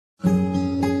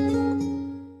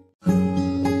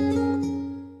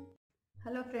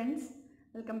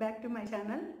Welcome back to my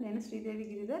channel. నేను శ్రీదేవి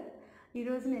గిరిధర్.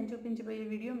 ఈరోజు నేను చూపించబోయే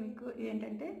వీడియో మీకు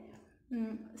ఏంటంటే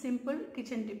సింపుల్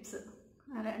కిచెన్ టిప్స్.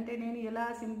 అంటే నేను ఎలా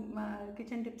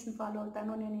కిచెన్ టిప్స్ని ఫాలో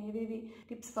అవుతానో, నేను ఏవేవి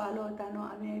టిప్స్ ఫాలో అవుతానో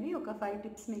అనేవి ఒక 5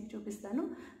 టిప్స్ మీకు చూపిస్తాను.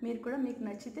 మీరు కూడా మీకు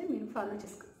నచ్చితే మీరు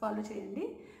ఫాలో చేయండి.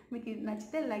 మీకు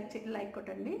నచ్చితే లైక్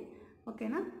కొట్టండి,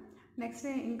 ఓకేనా? నెక్స్ట్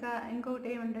ఇంకొకటి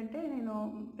ఏమంటే, నేను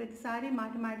ప్రతిసారి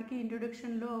మాటికి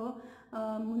ఇంట్రొడక్షన్లో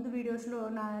ముందు వీడియోస్లో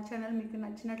నా ఛానల్ మీకు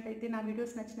నచ్చినట్లయితే, నా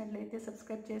వీడియోస్ నచ్చినట్లయితే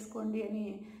సబ్స్క్రైబ్ చేసుకోండి అని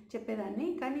చెప్పేదాన్ని.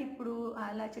 కానీ ఇప్పుడు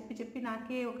అలా చెప్పి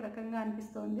నాకే ఒక రకంగా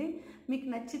అనిపిస్తోంది. మీకు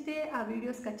నచ్చితే ఆ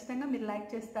వీడియోస్ ఖచ్చితంగా మీరు లైక్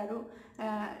చేస్తారు,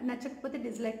 నచ్చకపోతే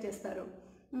డిస్లైక్ చేస్తారు.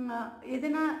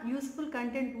 ఏదైనా యూస్ఫుల్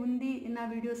కంటెంట్ ఉంది నా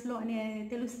వీడియోస్లో అని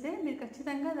తెలిస్తే మీరు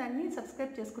ఖచ్చితంగా దాన్ని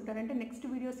సబ్స్క్రైబ్ చేసుకుంటారు. అంటే నెక్స్ట్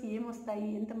వీడియోస్ ఏమొస్తాయి,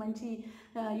 ఎంత మంచి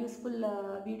యూస్ఫుల్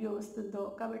వీడియో వస్తుందో.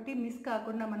 కాబట్టి మిస్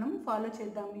కాకుండా మనం ఫాలో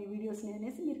చేద్దాం ఈ వీడియోస్ని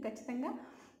అనేసి మీరు ఖచ్చితంగా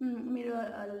మీరు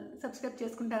సబ్స్క్రైబ్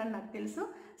చేసుకుంటారని నాకు తెలుసు.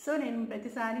 సో నేను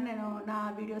ప్రతిసారి నా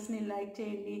వీడియోస్ని లైక్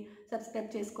చేయండి,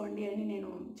 సబ్స్క్రైబ్ చేసుకోండి అని నేను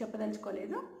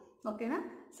చెప్పదలుచుకోలేదు, ఓకేనా?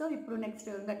 సో ఇప్పుడు నెక్స్ట్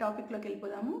ఇంకా టాపిక్లోకి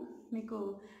వెళ్ళిపోదాము. మీకు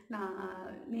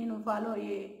నేను ఫాలో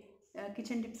అయ్యే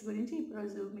కిచెన్ టిప్స్ గురించి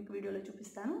ఈరోజు మీకు వీడియోలో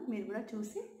చూపిస్తాను. మీరు కూడా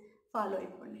చూసి ఫాలో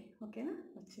అయిపోండి, ఓకేనా?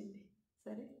 వచ్చింది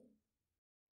సరే.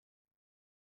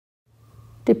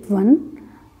 టిప్ 1,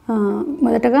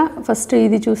 మొదటగా ఫస్ట్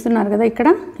ఇది చూస్తున్నారు కదా,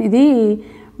 ఇక్కడ ఇది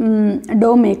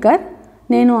డో మేకర్.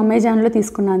 నేను అమెజాన్లో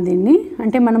తీసుకున్నాను దీన్ని.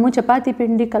 అంటే మనము చపాతీ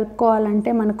పిండి కలుపుకోవాలంటే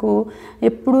మనకు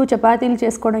ఎప్పుడు చపాతీలు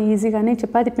చేసుకోవడం ఈజీ, కానీ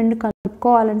చపాతీ పిండి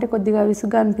కలుపుకోవాలంటే కొద్దిగా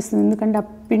విసుగ్గా అనిపిస్తుంది. ఎందుకంటే ఆ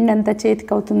పిండి అంతా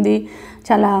చేతికి అవుతుంది,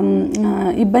 చాలా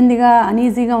ఇబ్బందిగా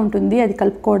అనీజీగా ఉంటుంది అది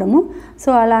కలుపుకోవడము.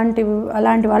 సో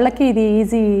అలాంటి వాళ్ళకి ఇది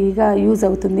ఈజీగా యూజ్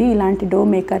అవుతుంది ఇలాంటి డో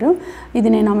మేకరు. ఇది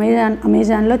నేను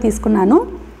అమెజాన్లో తీసుకున్నాను.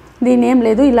 దీని ఏం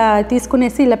లేదు, ఇలా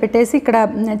తీసుకునేసి ఇలా పెట్టేసి ఇక్కడ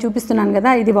చూపిస్తున్నాను కదా,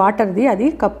 ఇది వాటర్ది, అది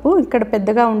కప్పు. ఇక్కడ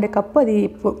పెద్దగా ఉండే కప్పు, అది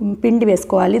పిండి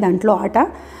వేసుకోవాలి దాంట్లో,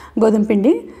 గోధుమ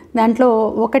పిండి. దాంట్లో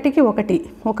 1కి 1,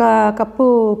 ఒక కప్పు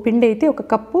పిండి అయితే 1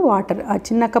 కప్పు వాటర్, ఆ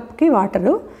చిన్న కప్పుకి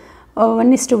వాటరు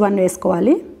 1:1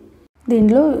 వేసుకోవాలి.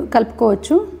 దీంట్లో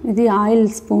కలుపుకోవచ్చు. ఇది ఆయిల్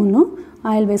స్పూను,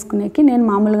 ఆయిల్ వేసుకునేకి నేను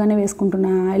మామూలుగానే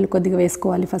వేసుకుంటున్నా. ఆయిల్ కొద్దిగా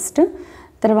వేసుకోవాలి ఫస్ట్.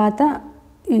 తర్వాత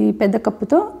ఈ పెద్ద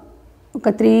కప్పుతో ఒక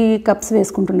 3 కప్స్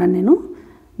వేసుకుంటున్నాను నేను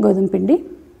గోధుమ పిండి.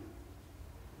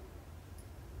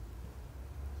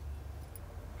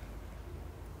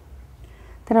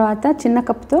 తర్వాత చిన్న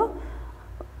కప్తో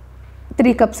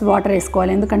 3 కప్స్ వాటర్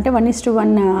వేసుకోవాలి. ఎందుకంటే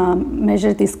 1:1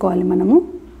 మెజర్ తీసుకోవాలి మనము.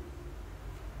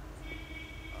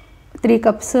 3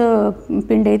 కప్స్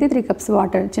పిండి అయితే 3 కప్స్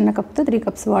వాటర్, చిన్న కప్తో 3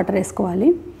 కప్స్ వాటర్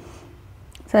వేసుకోవాలి.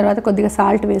 తర్వాత కొద్దిగా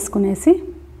సాల్ట్ వేసుకునేసి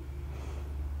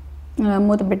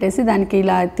మూత పెట్టేసి దానికి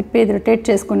ఇలా తిప్పేది రొటేట్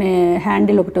చేసుకునే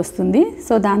హ్యాండిల్ ఒకటి వస్తుంది.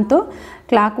 సో దాంతో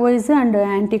clock wise and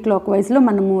anti clock వైజ్లో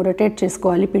మనము రొటేట్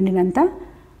చేసుకోవాలి పిండినంతా.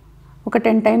 ఒక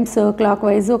 10 టైమ్స్ క్లాక్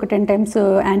వైజ్, ఒక 10 టైమ్స్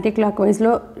యాంటీ క్లాక్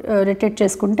వైజ్లో రొటేట్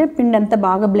చేసుకుంటే పిండి అంతా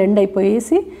బాగా బ్లెండ్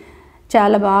అయిపోయేసి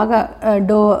చాలా బాగా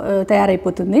డో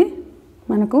తయారైపోతుంది.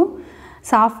 మనకు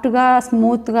సాఫ్ట్గా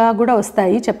స్మూత్గా కూడా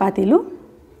వస్తాయి చపాతీలు.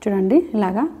 చూడండి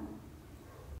ఇలాగ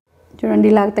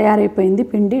తయారైపోయింది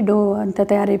పిండి, డో అంతా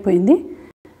తయారైపోయింది.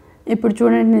 ఇప్పుడు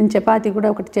చూడండి, నేను చపాతీ కూడా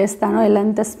ఒకటి చేస్తాను. ఎలా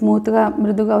ఎంత స్మూత్గా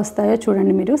మృదుగా వస్తాయో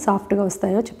చూడండి మీరు, సాఫ్ట్గా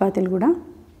వస్తాయో చపాతీలు కూడా.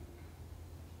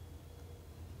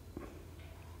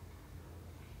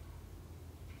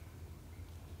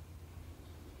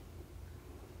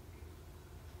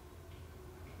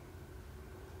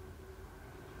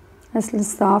 అసలు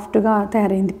సాఫ్ట్గా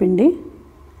తయారైంది పిండి.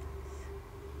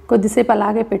 కొద్దిసేపు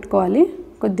అలాగే పెట్టుకోవాలి,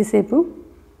 కొద్దిసేపు.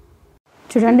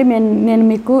 చూడండి, నేను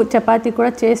మీకు చపాతీ కూడా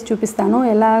చేసి చూపిస్తాను.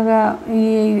 ఎలాగా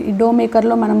ఈ డో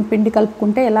మేకర్లో మనం పిండి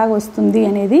కలుపుకుంటే ఎలాగ వస్తుంది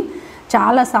అనేది.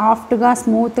 చాలా సాఫ్ట్గా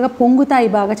స్మూత్గా పొంగుతాయి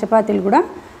బాగా చపాతీలు కూడా,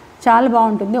 చాలా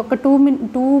బాగుంటుంది. ఒక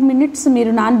 2 మినిట్స్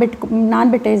మీరు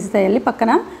నానబెట్టేసేయాలి,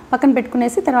 పక్కన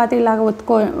పెట్టుకునేసి తర్వాత ఇలాగ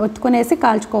ఒత్తుకునేసి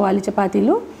కాల్చుకోవాలి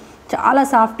చపాతీలు. చాలా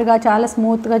సాఫ్ట్గా, చాలా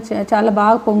స్మూత్గా, చాలా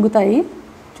బాగా పొంగుతాయి.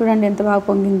 చూడండి ఎంత బాగా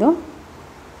పొంగిందో,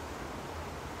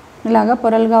 ఇలాగా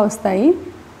పొరలుగా వస్తాయి.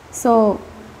 సో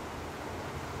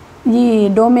ఈ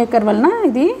డో మేకర్ వలన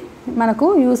ఇది మనకు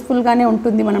యూస్ఫుల్గానే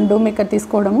ఉంటుంది. మనం డో మేకర్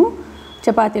తీసుకోవడము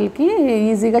చపాతీలకి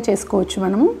ఈజీగా చేసుకోవచ్చు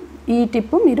మనము. ఈ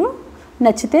టిప్ మీరు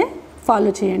నచ్చితే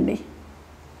ఫాలో చేయండి.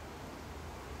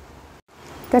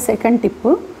 ఇంకా సెకండ్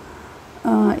టిప్,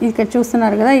 ఇక్కడ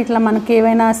చూస్తున్నారు కదా, ఇట్లా మనకి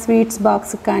ఏవైనా స్వీట్స్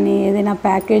బాక్స్ కానీ, ఏదైనా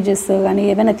ప్యాకేజెస్ కానీ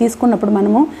ఏవైనా తీసుకున్నప్పుడు,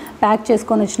 మనము ప్యాక్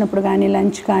చేసుకొని వచ్చినప్పుడు కానీ,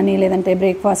 లంచ్ కానీ లేదంటే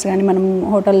బ్రేక్ఫాస్ట్ కానీ మనం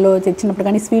హోటల్లో తెచ్చినప్పుడు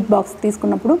కానీ, స్వీట్ బాక్స్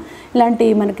తీసుకున్నప్పుడు ఇలాంటి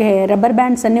మనకి రబ్బర్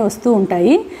బ్యాండ్స్ అన్నీ వస్తూ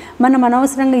ఉంటాయి. మనం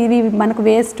అనవసరంగా ఇవి మనకు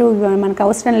వేస్ట్, మనకు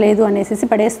అవసరం లేదు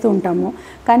అనేసి పడేస్తూ ఉంటాము.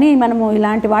 కానీ మనము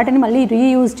ఇలాంటి వాటిని మళ్ళీ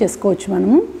రీయూజ్ చేసుకోవచ్చు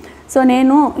మనము. సో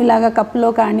నేను ఇలాగ కప్లో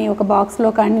కానీ ఒక బాక్స్లో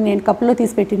కానీ నేను కప్లో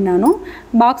తీసి పెట్టినాను.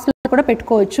 బాక్స్లో కూడా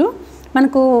పెట్టుకోవచ్చు.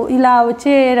 మనకు ఇలా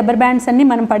వచ్చే రబ్బర్ బ్యాండ్స్ అన్నీ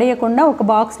మనం పడేయకుండా ఒక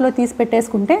బాక్స్లో తీసి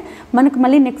పెట్టేసుకుంటే మనకు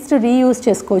మళ్ళీ నెక్స్ట్ రీయూజ్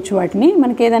చేసుకోవచ్చు వాటిని.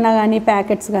 మనకి ఏదైనా కానీ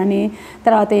ప్యాకెట్స్ కానీ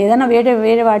తర్వాత ఏదైనా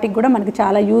వేరే వాటికి కూడా మనకి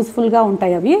చాలా యూస్ఫుల్గా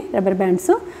ఉంటాయి అవి రబ్బర్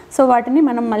బ్యాండ్స్. సో వాటిని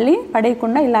మనం మళ్ళీ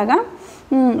పడేయకుండా ఇలాగా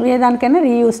ఏదానికైనా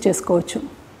రీయూజ్ చేసుకోవచ్చు.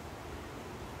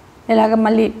 ఇలాగ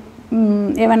మళ్ళీ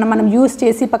ఏమన్నా మనం యూజ్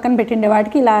చేసి పక్కన పెట్టిండే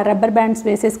వాటికి ఇలా రబ్బర్ బ్యాండ్స్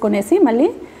వేసేసుకొనేసి మళ్ళీ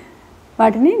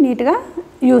వాటిని నీట్గా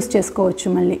యూజ్ చేసుకోవచ్చు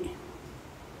మళ్ళీ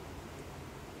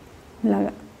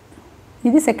ఇలాగా.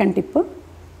 ఇది సెకండ్ టిప్.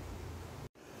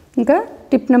 ఇంకా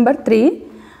టిప్ నెంబర్ 3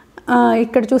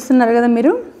 ఇక్కడ చూస్తున్నారు కదా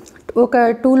మీరు, ఒక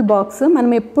టూల్ బాక్స్.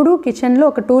 మనం ఎప్పుడూ కిచెన్లో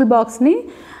ఒక టూల్ బాక్స్ని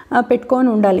పెట్టుకొని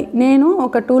ఉండాలి. నేను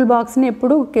ఒక టూల్ బాక్స్ని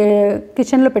ఎప్పుడు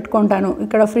కిచెన్లో పెట్టుకుంటాను.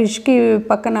 ఇక్కడ ఫ్రిడ్జ్కి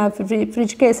పక్కన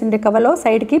ఫ్రిడ్జ్కి వేసిండే కవర్లో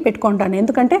సైడ్కి పెట్టుకుంటాను.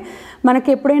 ఎందుకంటే మనకి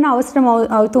ఎప్పుడైనా అవసరం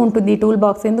అవుతూ ఉంటుంది ఈ టూల్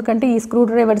బాక్స్. ఎందుకంటే ఈ స్క్రూ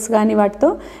డ్రైవర్స్ కానీ వాటితో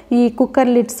ఈ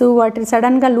కుక్కర్ లిడ్స్ వాటి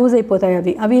సడన్గా లూజ్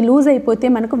అయిపోతాయి. అవి లూజ్ అయిపోతే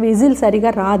మనకు విజిల్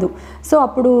సరిగా రాదు. సో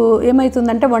అప్పుడు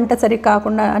ఏమవుతుందంటే వంట సరిగా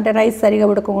కాకుండా, అంటే రైస్ సరిగా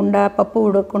ఉడకకుండా, పప్పు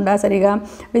ఉడకకుండా, సరిగా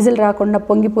విజిల్ రాకుండా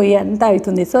పొంగిపోయి అంతా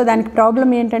అవుతుంది. సో దానికి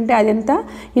ప్రాబ్లం ఏంటంటే అదంతా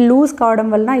ఈ లూజ్ కావడం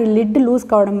వలన, ఈ లిడ్ లూజ్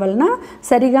కావడం వలన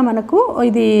సరిగా మనకు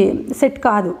ఇది సెట్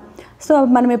కాదు. సో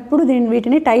మనం ఎప్పుడు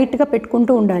వీటిని టైట్గా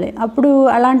పెట్టుకుంటూ ఉండాలి. అప్పుడు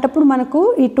అలాంటప్పుడు మనకు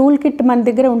ఈ టూల్ కిట్ మన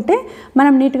దగ్గర ఉంటే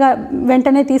మనం నీట్గా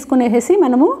వెంటనే తీసుకునేసి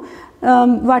మనము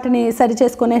వాటిని సరి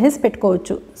చేసుకునేసి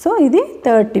పెట్టుకోవచ్చు. సో ఇది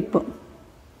థర్డ్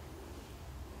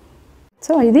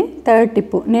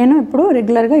టిప్. నేను ఇప్పుడు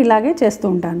రెగ్యులర్గా ఇలాగే చేస్తూ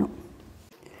ఉంటాను.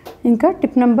 ఇంకా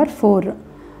టిప్ నెంబర్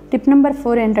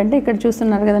 4 ఏంటంటే ఇక్కడ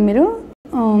చూస్తున్నారు కదా మీరు,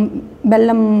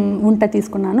 బెల్లం ఉంట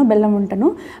తీసుకున్నాను. బెల్లం ఉంటను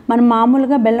మనం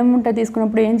మామూలుగా బెల్లం ఉంట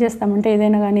తీసుకున్నప్పుడు ఏం చేస్తామంటే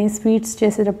ఏదైనా కానీ స్వీట్స్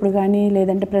చేసేటప్పుడు కానీ,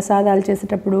 లేదంటే ప్రసాదాలు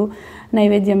చేసేటప్పుడు,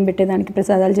 నైవేద్యం పెట్టేదానికి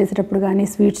ప్రసాదాలు చేసేటప్పుడు కానీ,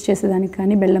 స్వీట్స్ చేసేదానికి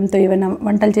కానీ, బెల్లంతో ఏమైనా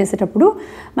వంటలు చేసేటప్పుడు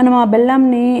మనం ఆ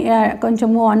బెల్లంని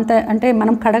కొంచెము అంటే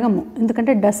మనం కడగము.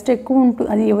 ఎందుకంటే డస్ట్ ఎక్కువ ఉంటుంది.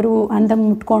 అది ఎవరు అందం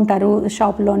ముట్టుకుంటారు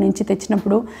షాప్లో నుంచి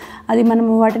తెచ్చినప్పుడు. అది మనం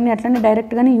వాటిని అట్లనే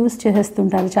డైరెక్ట్గానే యూస్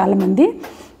చేసేస్తుంటారు చాలామంది.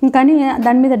 కానీ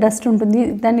దాని మీద డస్ట్ ఉంటుంది.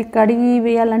 దాన్ని కడిగి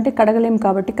వేయాలంటే కడగలేము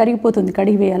కాబట్టి కరిగిపోతుంది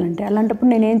కడిగి వేయాలంటే. అలాంటప్పుడు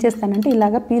నేను ఏం చేస్తానంటే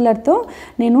ఇలాగ పీలర్తో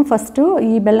నేను ఫస్ట్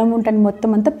ఈ బెల్లం ఉంటని మొత్తం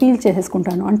అంతా పీల్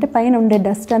చేసేసుకుంటాను. అంటే పైన ఉండే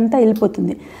డస్ట్ అంతా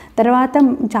వెళ్ళిపోతుంది. తర్వాత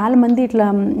చాలామంది ఇట్లా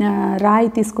రాయి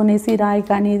తీసుకొనేసి, రాయి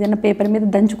కానీ ఏదైనా పేపర్ మీద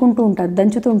దంచుతూ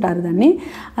ఉంటారు దాన్ని.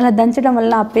 అలా దంచడం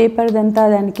వల్ల ఆ పేపర్దంతా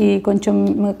దానికి కొంచెం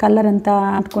కలర్ అంతా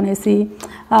అంటుకొనేసి,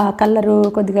 ఆ కలరు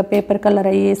కొద్దిగా పేపర్ కలర్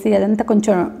అయ్యేసి అదంతా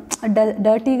కొంచెం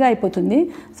డర్టీగా అయిపోతుంది.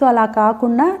 సో అలా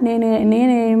కాకుండా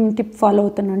నేనేం టిప్ ఫాలో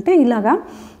అవుతానంటే ఇలాగా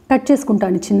కట్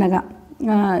చేసుకుంటాను చిన్నగా.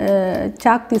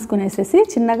 చాక్ తీసుకునేసేసి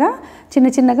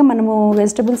చిన్నగా మనము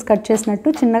వెజిటబుల్స్ కట్ చేసినట్టు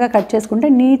చిన్నగా కట్ చేసుకుంటే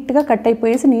నీట్గా కట్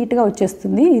అయిపోయేసి నీట్గా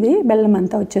వచ్చేస్తుంది. ఇది బెల్లం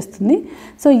అంతా వచ్చేస్తుంది.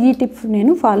 సో ఈ టిప్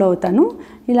నేను ఫాలో అవుతాను.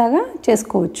 ఇలాగా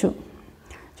చేసుకోవచ్చు.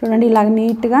 చూడండి, ఇలాగ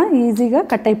నీట్గా ఈజీగా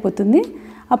కట్ అయిపోతుంది.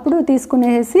 అప్పుడు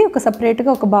తీసుకునేసి ఒక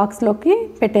సపరేట్గా ఒక బాక్స్లోకి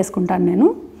పెట్టేసుకుంటాను నేను.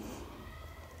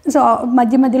 సో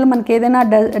మధ్యలో మనకి ఏదైనా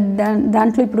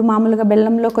దాంట్లో ఇప్పుడు మామూలుగా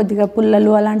బెల్లంలో కొద్దిగా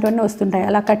పుల్లలు అలాంటివన్నీ వస్తుంటాయి.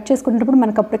 అలా కట్ చేసుకునేటప్పుడు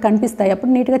మనకు అప్పుడు కనిపిస్తాయి.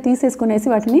 అప్పుడు నీట్గా తీసేసుకునేసి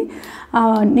వాటిని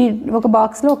ఒక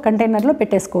బాక్స్లో, ఒక కంటైనర్లో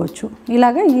పెట్టేసుకోవచ్చు.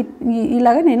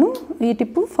 ఇలాగా నేను ఈ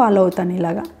టిప్ ఫాలో అవుతాను.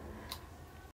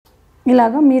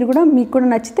 ఇలాగా మీకు కూడా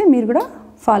నచ్చితే మీరు కూడా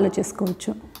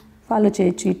ఫాలో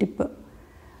చేయొచ్చు ఈ టిప్.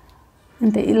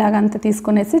 అంతే, ఇలాగంతా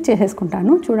తీసుకునేసి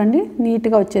చేసేసుకుంటాను. చూడండి,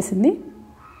 నీట్గా వచ్చేసింది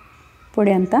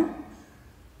పొడి అంతా.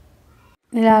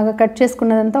 ఇలాగ కట్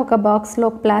చేసుకున్నదంతా ఒక బాక్స్లో,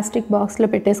 ఒక ప్లాస్టిక్ బాక్స్లో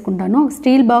పెట్టేసుకుంటాను.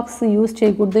 స్టీల్ బాక్స్ యూజ్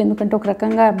చేయకూడదు. ఎందుకంటే ఒక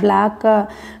రకంగా బ్లాక్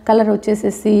కలర్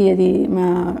వచ్చేసేసి అది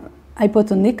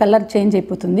అయిపోతుంది, కలర్ చేంజ్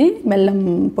అయిపోతుంది బెల్లం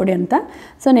పొడి అంతా.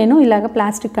 సో నేను ఇలాగ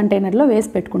ప్లాస్టిక్ కంటైనర్లో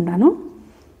వేసి పెట్టుకుంటాను.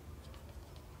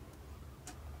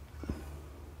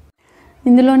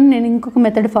 ఇందులోనే నేను ఇంకొక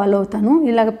మెథడ్ ఫాలో అవుతాను.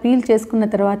 ఇలాగ పీల్ చేసుకున్న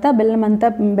తర్వాత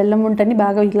బెల్లం ఉంటని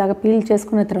బాగా ఇలాగ పీల్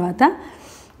చేసుకున్న తర్వాత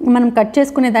మనం కట్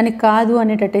చేసుకునే దానికి కాదు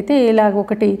అనేటట్టయితే ఇలాగ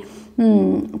ఒకటి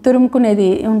తురుముకునేది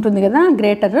ఉంటుంది కదా,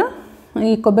 గ్రేటర్,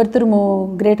 ఈ కొబ్బరి తురుము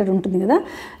గ్రేటర్ ఉంటుంది కదా,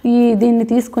 దీన్ని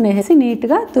తీసుకునేసి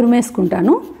నీట్గా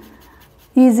తురిమేసుకుంటాను.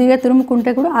 ఈజీగా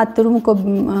తురుముకుంటే కూడా ఆ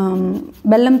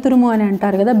బెల్లం తురుము అని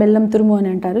అంటారు కదా, బెల్లం తురుము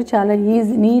అని అంటారు. చాలా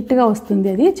నీట్గా వస్తుంది.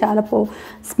 అది చాలా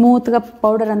స్మూత్గా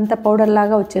పౌడర్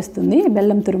లాగా వచ్చేస్తుంది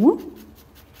బెల్లం తురుము.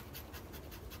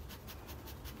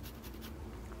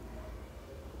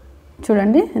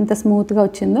 చూడండి ఎంత స్మూత్గా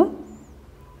వచ్చిందో.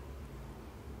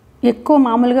 ఎక్కువ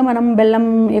మామూలుగా మనం బెల్లం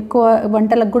ఎక్కువ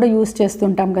వంటలకు కూడా యూస్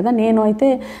చేస్తుంటాం కదా. నేను అయితే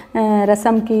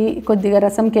రసంకి కొద్దిగా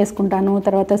రసంకి వేసుకుంటాను,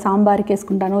 తర్వాత సాంబార్కి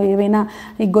వేసుకుంటాను. ఏవైనా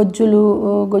ఈ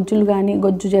గొజ్జులు కానీ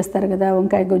గొజ్జు చేస్తారు కదా,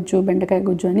 వంకాయ గొజ్జు, బెండకాయ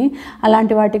గొజ్జు అని,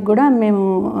 అలాంటి వాటికి కూడా మేము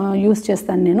యూస్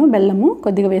చేస్తాను. నేను బెల్లము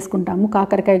కొద్దిగా వేసుకుంటాము.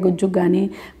 కాకరకాయ గొజ్జుకు కానీ,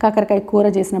 కాకరకాయ కూర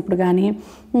చేసినప్పుడు కానీ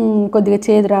కొద్దిగా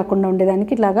చేదు రాకుండా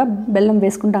ఉండేదానికి ఇలాగా బెల్లం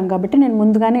వేసుకుంటాం. కాబట్టి నేను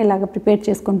ముందుగానే ఇలాగ ప్రిపేర్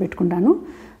చేసుకొని పెట్టుకుంటాను.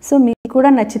 సో మీకు కూడా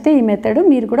నచ్చితే ఈ మెథడ్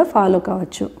మీరు కూడా ఫాలో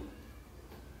కావచ్చు.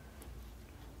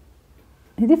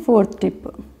 ఇది 4th టిప్.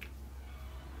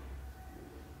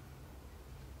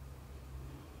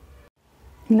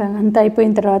 ఇలా అంతా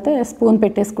అయిపోయిన తర్వాత స్పూన్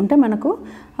పెట్టేసుకుంటే మనకు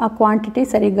ఆ క్వాంటిటీ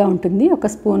సరిగ్గా ఉంటుంది.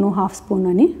 1 స్పూను, 1/2 స్పూన్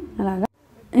అని అలాగా.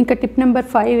 ఇంకా టిప్ నెంబర్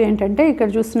 5 ఏంటంటే, ఇక్కడ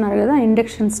చూస్తున్నారు కదా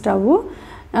ఇండక్షన్ స్టవ్.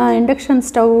 ఇండక్షన్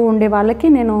స్టవ్ ఉండే వాళ్ళకి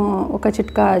నేను ఒక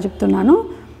చిట్కా చెప్తున్నాను.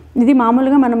 ఇది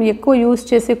మామూలుగా మనం ఎక్కువ యూస్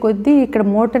చేసే కొద్దీ ఇక్కడ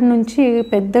మోటార్ నుంచి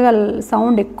పెద్దగా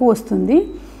సౌండ్ ఎక్కువ వస్తుంది.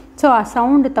 సో ఆ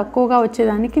సౌండ్ తక్కువగా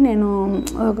వచ్చేదానికి నేను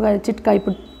ఒక చిట్కా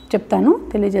ఇప్పుడు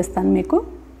తెలియజేస్తాను మీకు.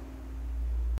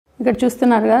 ఇక్కడ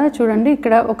చూస్తున్నారు కదా, చూడండి,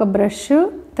 ఇక్కడ ఒక బ్రష్,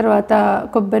 తర్వాత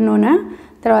కొబ్బరి నూనె,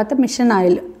 తర్వాత మిషన్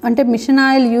ఆయిల్. అంటే మిషన్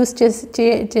ఆయిల్ యూస్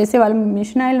చేసే వాళ్ళు,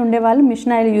 మిషన్ ఆయిల్ ఉండేవాళ్ళు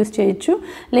మిషన్ ఆయిల్ యూస్ చేయొచ్చు.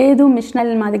 లేదు మిషన్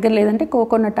ఆయిల్ మా దగ్గర లేదంటే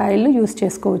కోకోనట్ ఆయిల్ యూస్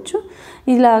చేసుకోవచ్చు.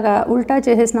 ఇలాగా ఉల్టా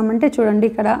చేసేసినామంటే చూడండి,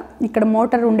 ఇక్కడ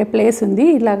మోటార్ ఉండే ప్లేస్ ఉంది,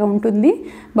 ఇలాగా ఉంటుంది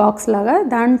బాక్స్ లాగా.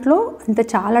 దాంట్లో అంత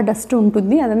చాలా డస్ట్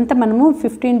ఉంటుంది. అదంతా మనము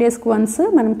 15 డేస్కి వన్స్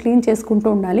మనం క్లీన్ చేసుకుంటూ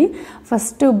ఉండాలి.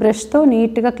 ఫస్ట్ బ్రష్తో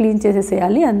నీట్గా క్లీన్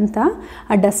చేసేసేయాలి. అంతా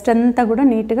ఆ డస్ట్ అంతా కూడా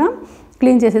నీట్గా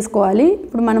క్లీన్ చేసేసుకోవాలి.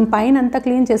 ఇప్పుడు మనం పైన అంతా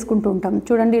క్లీన్ చేసుకుంటూ ఉంటాం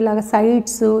చూడండి, ఇలాగ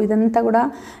సైడ్స్ ఇదంతా కూడా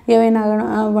ఏవైనా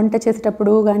వంట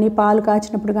చేసేటప్పుడు కానీ, పాలు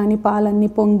కాచినప్పుడు కానీ, పాలన్నీ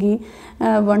పొంగి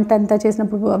వంట అంతా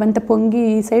చేసినప్పుడు అవంతా పొంగి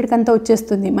ఈ సైడ్కి అంతా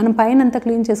వచ్చేస్తుంది. మనం పైన అంతా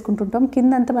క్లీన్ చేసుకుంటుంటాం,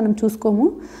 కింద అంతా మనం చూసుకోము.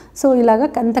 సో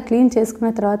ఇలాగ అంతా క్లీన్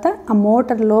చేసుకున్న తర్వాత ఆ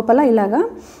మోటార్ లోపల ఇలాగా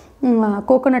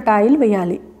కోకోనట్ ఆయిల్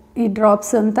వేయాలి. ఈ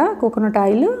డ్రాప్స్ అంతా కోకోనట్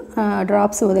ఆయిల్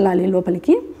డ్రాప్స్ వదలాలి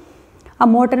లోపలికి. ఆ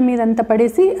మోటార్ మీద అంతా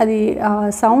పడేసి అది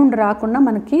సౌండ్ రాకుండా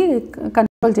మనకి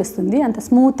కంట్రోల్ చేస్తుంది. అంత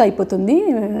స్మూత్ అయిపోతుంది.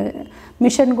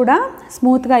 మిషన్ కూడా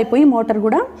స్మూత్గా అయిపోయి మోటార్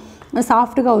కూడా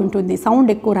సాఫ్ట్గా ఉంటుంది,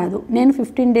 సౌండ్ ఎక్కువ రాదు. నేను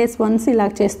 15 డేస్ వన్స్ ఇలా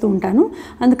చేస్తూ ఉంటాను.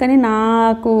 అందుకని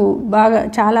నాకు బాగా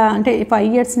చాలా అంటే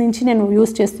 5 ఇయర్స్ నుంచి నేను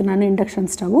యూస్ చేస్తున్నాను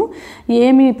ఇండక్షన్ స్టవ్.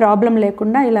 ఏమీ ప్రాబ్లం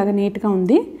లేకుండా ఇలాగ నీట్గా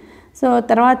ఉంది. సో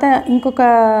తర్వాత ఇంకొక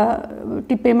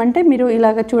టిప్ ఏమంటే, మీరు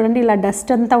ఇలాగ చూడండి, ఇలా డస్ట్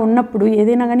అంతా ఉన్నప్పుడు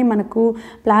ఏదైనా కానీ మనకు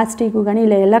ప్లాస్టిక్ కానీ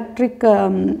ఇలా ఎలక్ట్రిక్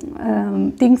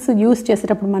థింగ్స్ యూస్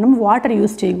చేసేటప్పుడు మనం వాటర్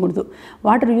యూస్ చేయకూడదు.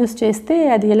 వాటర్ యూస్ చేస్తే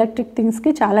అది ఎలక్ట్రిక్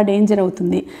థింగ్స్కి చాలా డేంజర్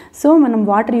అవుతుంది. సో మనం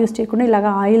వాటర్ యూస్ చేయకుండా ఇలాగ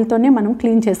ఆయిల్తోనే మనం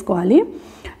క్లీన్ చేసుకోవాలి.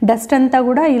 డస్ట్ అంతా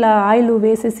కూడా ఇలా ఆయిల్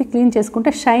వేసేసి క్లీన్ చేసుకుంటే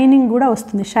షైనింగ్ కూడా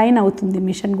వస్తుంది, షైన్ అవుతుంది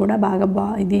మిషన్ కూడా బాగా.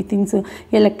 ఇది థింగ్స్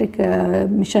ఎలక్ట్రిక్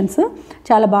మిషన్స్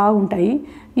చాలా బాగుంటాయి.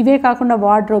 ఇవే కాకుండా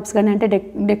వార్డ్రోబ్స్ కానీ, అంటే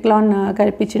డెక్లాన్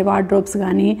కల్పించే వార్డ్రోబ్స్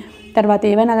కానీ, తర్వాత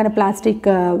ఏవైనా కానీ ప్లాస్టిక్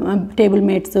టేబుల్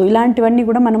మేట్స్ ఇలాంటివన్నీ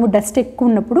కూడా మనము డస్ట్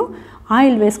ఎక్కువ ఉన్నప్పుడు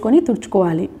ఆయిల్ వేసుకొని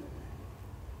తుడుచుకోవాలి.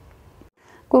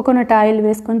 కోకోనట్ ఆయిల్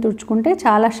వేసుకొని తుడుచుకుంటే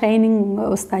చాలా షైనింగ్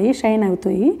వస్తాయి, షైన్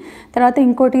అవుతాయి. తర్వాత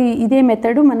ఇంకోటి ఇదే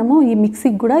మెథడ్ మనము ఈ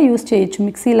మిక్సీకి కూడా యూస్ చేయొచ్చు,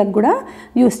 మిక్సీలకు కూడా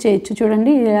యూస్ చేయొచ్చు.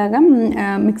 చూడండి, ఇలాగా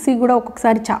మిక్సీ కూడా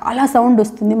ఒక్కొక్కసారి చాలా సౌండ్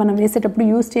వస్తుంది. మనం వేసేటప్పుడు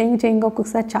యూస్ చేయంగా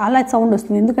ఒక్కొక్కసారి చాలా సౌండ్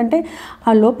వస్తుంది. ఎందుకంటే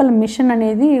ఆ లోపల మిషన్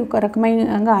అనేది ఒక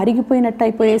రకమైన అరిగిపోయినట్టు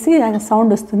అయిపోయేసి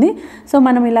సౌండ్ వస్తుంది. సో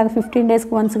మనం ఇలాగ 15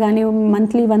 డేస్కి వన్స్ కానీ,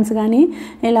 మంత్లీ వన్స్ కానీ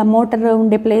ఇలా మోటార్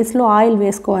ఉండే ప్లేస్లో ఆయిల్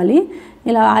వేసుకోవాలి.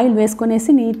 ఇలా ఆయిల్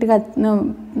వేసుకొనేసి నీట్గా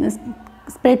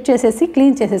స్ప్రెడ్ చేసేసి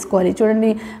క్లీన్ చేసేసుకోవాలి. చూడండి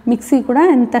మిక్సీ కూడా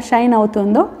ఎంత షైన్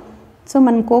అవుతుందో. సో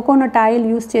మనం కోకోనట్ ఆయిల్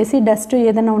యూస్ చేసి డస్ట్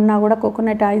ఏదైనా ఉన్నా కూడా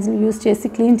కోకోనట్ ఆయిల్ యూస్ చేసి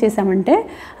క్లీన్ చేసామంటే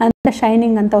అంత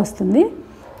షైనింగ్ అంతా వస్తుంది.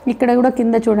 ఇక్కడ కూడా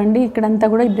కింద చూడండి, ఇక్కడంతా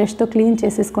కూడా ఈ బ్రష్తో క్లీన్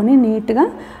చేసేసుకొని నీట్గా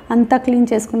అంతా క్లీన్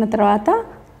చేసుకున్న తర్వాత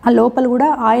ఆ లోపల కూడా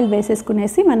ఆయిల్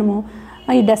వేసేసుకునేసి మనము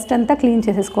ఈ డస్ట్ అంతా క్లీన్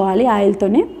చేసేసుకోవాలి.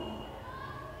 ఆయిల్తోనే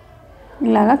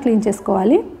ఇలాగా క్లీన్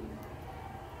చేసుకోవాలి.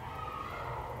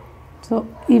 సో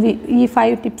ఈ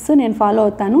 5 టిప్స్ నేను ఫాలో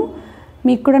అవుతాను.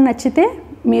 మీకు కూడా నచ్చితే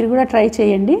మీరు కూడా ట్రై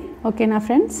చేయండి. ఓకేనా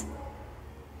ఫ్రెండ్స్,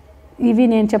 ఇవి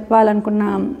నేను చెప్పాలనుకున్న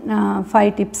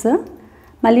 5 టిప్స్.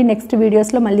 మళ్ళీ నెక్స్ట్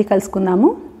వీడియోస్లో మళ్ళీ కలుసుకుందాము.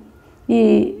 ఈ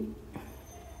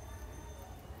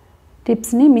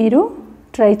టిప్స్ని మీరు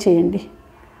ట్రై చేయండి.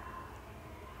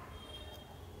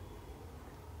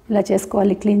 ఇలా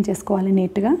చేసుకోవాలి, క్లీన్ చేసుకోవాలి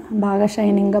నీట్గా, బాగా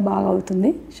షైనింగ్గా బాగా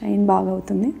అవుతుంది, షైన్ బాగా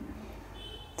అవుతుంది.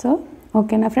 సో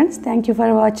ఓకేనా friends, thank you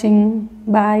for watching.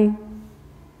 Bye.